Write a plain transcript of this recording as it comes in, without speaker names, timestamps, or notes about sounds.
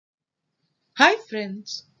Hi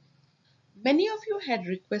friends! Many of you had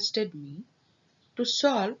requested me to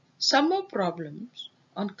solve some more problems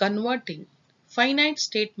on converting finite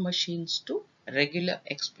state machines to regular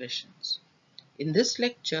expressions. In this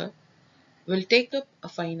lecture, we'll take up a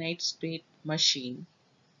finite state machine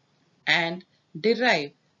and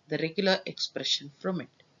derive the regular expression from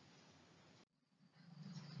it.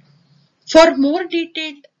 For more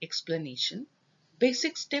detailed explanation,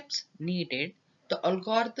 basic steps needed, the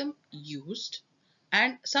algorithm used,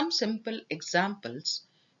 and some simple examples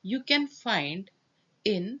you can find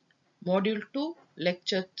in Module 2,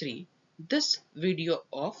 Lecture 3, this video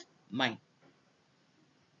of mine.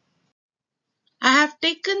 I have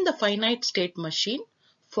taken the finite state machine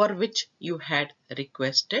for which you had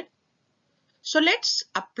requested. So let's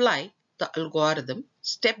apply the algorithm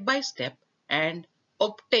step by step and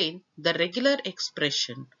obtain the regular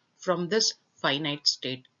expression from this finite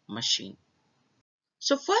state machine.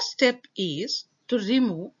 So first step is to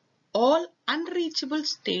remove all unreachable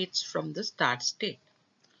states from the start state.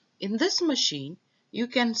 In this machine, you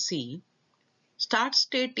can see start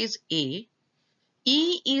state is A,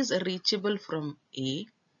 E is reachable from A,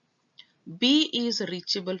 B is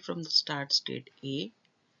reachable from the start state A,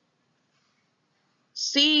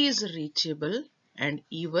 C is reachable and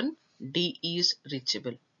even D is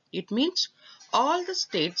reachable. It means all the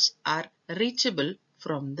states are reachable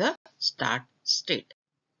from the start state.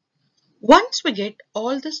 Once we get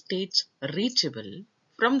all the states reachable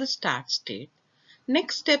from the start state,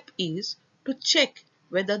 next step is to check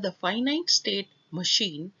whether the finite state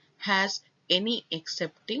machine has any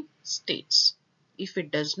accepting states. If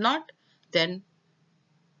it does not, then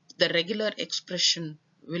the regular expression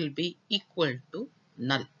will be equal to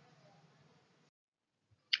null.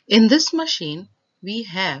 In this machine, we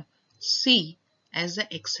have C as the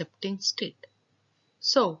accepting state.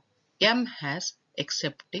 So, M has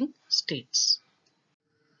accepting states.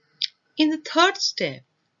 In the third step,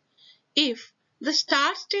 if the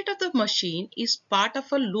start state of the machine is part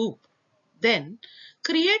of a loop, then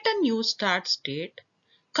create a new start state,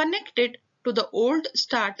 connect it to the old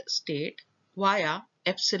start state via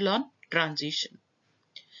epsilon transition.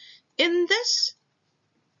 In this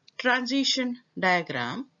transition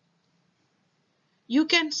diagram, you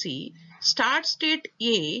can see start state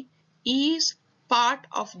A is part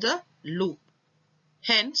of the loop.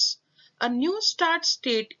 Hence, a new start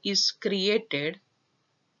state is created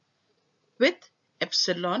with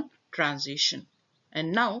epsilon transition.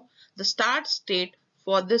 And now the start state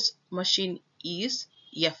for this machine is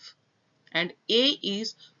F and A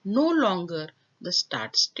is no longer the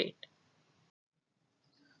start state.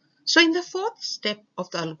 So in the fourth step of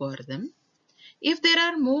the algorithm, if there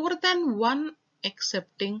are more than one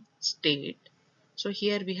accepting state, so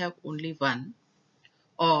here we have only one,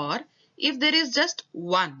 or if there is just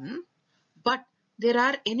one, but there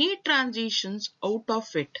are any transitions out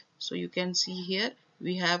of it. So you can see here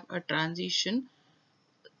we have a transition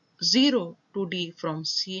 0 to D from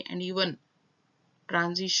C and even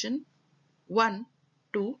transition 1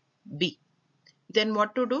 to B. Then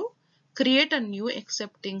what to do? Create a new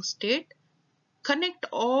accepting state, connect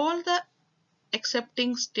all the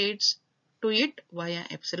accepting states to it via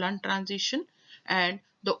epsilon transition, and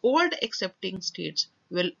the old accepting states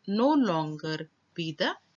will no longer be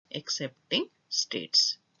the accepting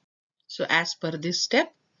states. So as per this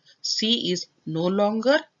step, C is no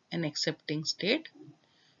longer an accepting state.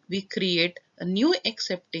 We create a new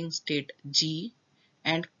accepting state G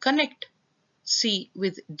and connect C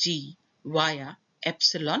with G via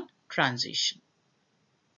epsilon transition.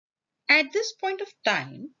 At this point of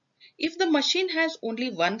time, if the machine has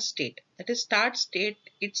only one state, that is start state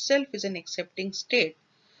itself is an accepting state,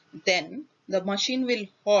 then the machine will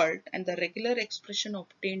halt and the regular expression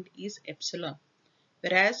obtained is epsilon.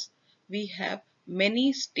 Whereas we have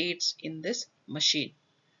many states in this machine.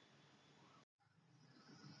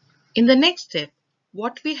 In the next step,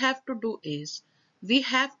 what we have to do is we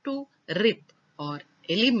have to rip or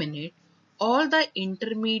eliminate all the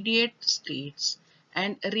intermediate states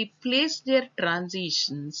and replace their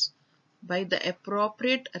transitions by the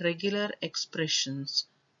appropriate regular expressions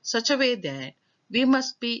such a way that we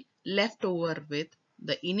must be left over with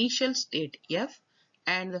the initial state F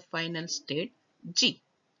and the final state G.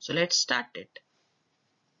 So let's start it.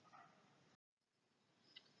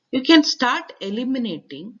 You can start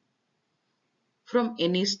eliminating from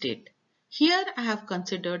any state. Here I have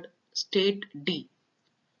considered state D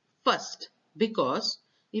first because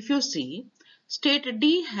if you see state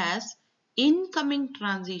D has incoming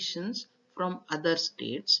transitions from other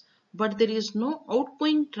states, but there is no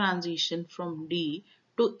outgoing transition from D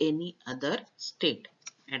to any other state.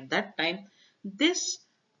 At that time, this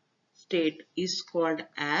state is called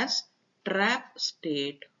as trap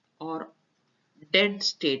state or dead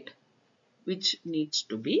state, which needs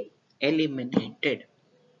to be eliminated.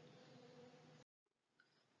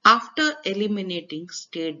 After eliminating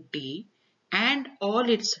state D and all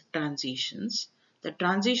its transitions, the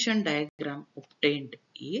transition diagram obtained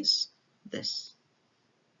is this.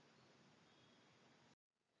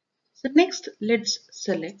 So next, let's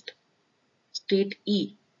select state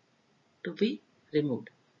E to be removed.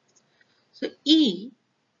 So E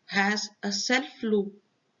has a self loop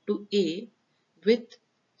to A with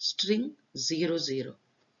string 0, 0.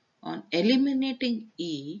 On eliminating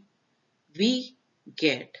E, we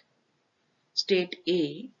get state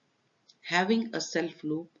A having a self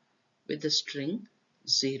loop with the string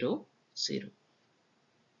 0, 0.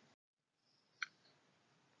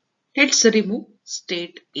 Let's remove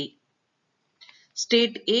state A.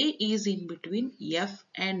 State A is in between F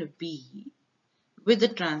and B with the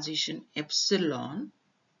transition epsilon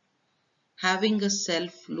having a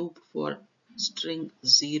self loop for string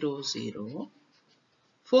 0, 0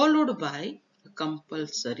 followed by a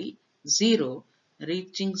compulsory 0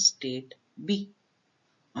 reaching state B.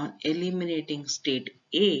 On eliminating state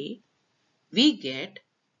A, we get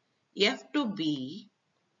F to B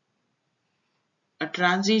a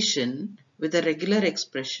transition with a regular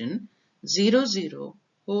expression 0, 0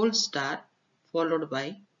 whole star followed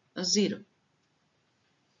by a 0.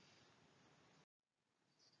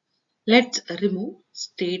 Let's remove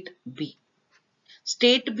state B.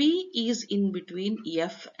 State B is in between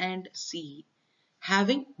F and C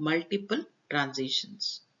having multiple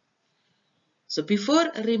transitions. So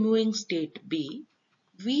before removing state B,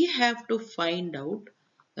 we have to find out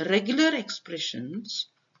regular expressions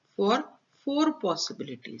for 4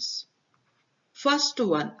 possibilities. First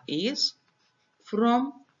one is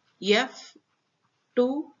from F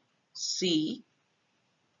to C.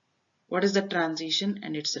 What is the transition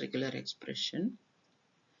and its regular expression?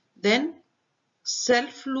 Then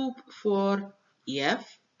self loop for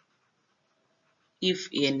F, if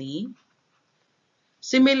any.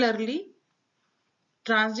 Similarly,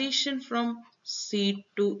 transition from C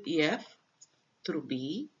to F through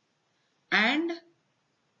B and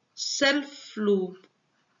self loop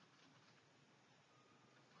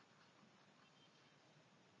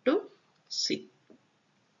to C.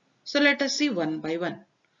 So let us see one by one.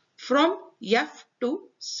 From F to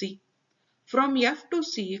C. From F to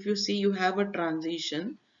C, if you see, you have a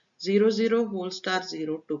transition 0, 0 whole star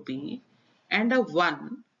 0 to B and a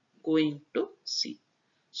 1 going to C.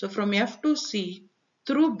 So from F to C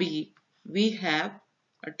through B, we have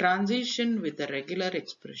a transition with a regular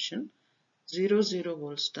expression 0, 0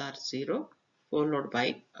 whole star 0 followed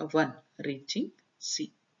by a 1 reaching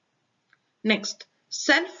C. Next,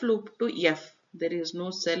 self loop to F. There is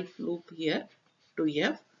no self loop here to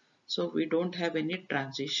F. So we don't have any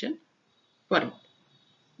transition for it.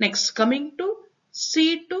 Next, coming to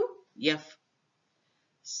C to F.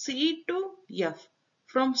 C to F.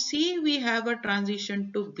 From C we have a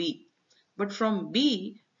transition to B. But from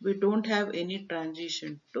B we don't have any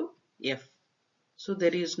transition to F. So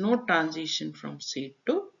there is no transition from C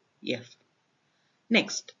to F.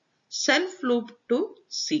 Next, self loop to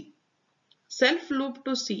C. Self loop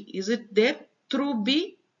to C, is it there through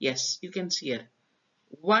B? Yes, you can see here.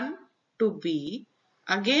 1 to B,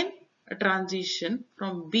 again a transition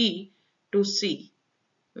from B to C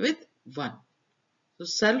with 1. So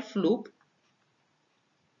self loop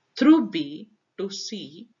through B to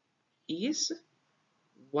C is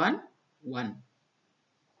 1, 1,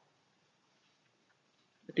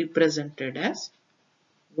 represented as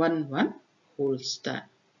 1, 1 whole star.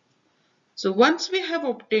 So once we have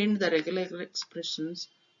obtained the regular expressions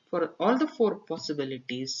for all the 4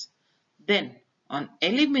 possibilities, then on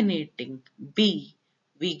eliminating B,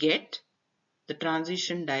 we get the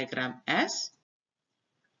transition diagram as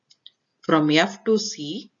from F to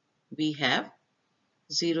C, we have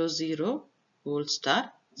 0, 0 whole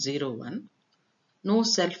star 0, 1, no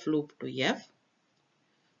self loop to F,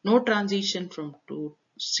 no transition from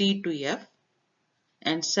C to F,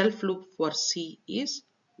 and self loop for C is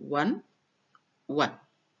 1, 1.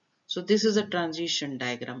 So this is a transition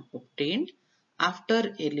diagram obtained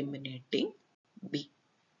after eliminating B.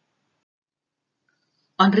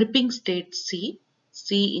 On ripping state C,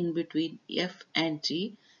 C in between F and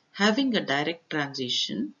G having a direct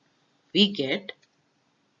transition, we get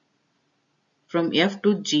from F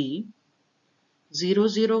to G 0,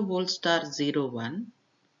 0 whole star 0, 1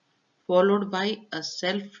 followed by a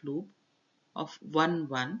self loop of 1,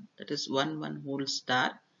 1, that is 1, 1 whole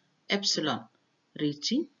star epsilon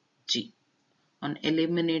reaching G. On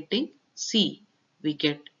eliminating C, we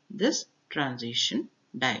get this transition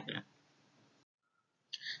diagram.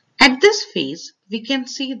 At this phase, we can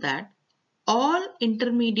see that all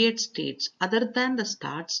intermediate states other than the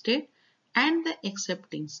start state and the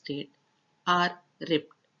accepting state are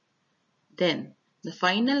ripped. Then the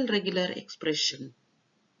final regular expression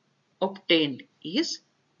obtained is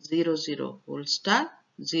 0 0 whole star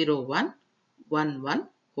 0 1 1 1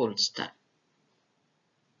 whole star.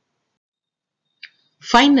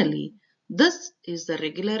 Finally, this is the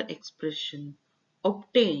regular expression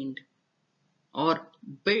obtained or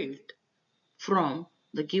built from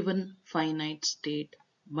the given finite state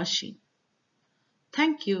machine.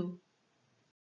 Thank you.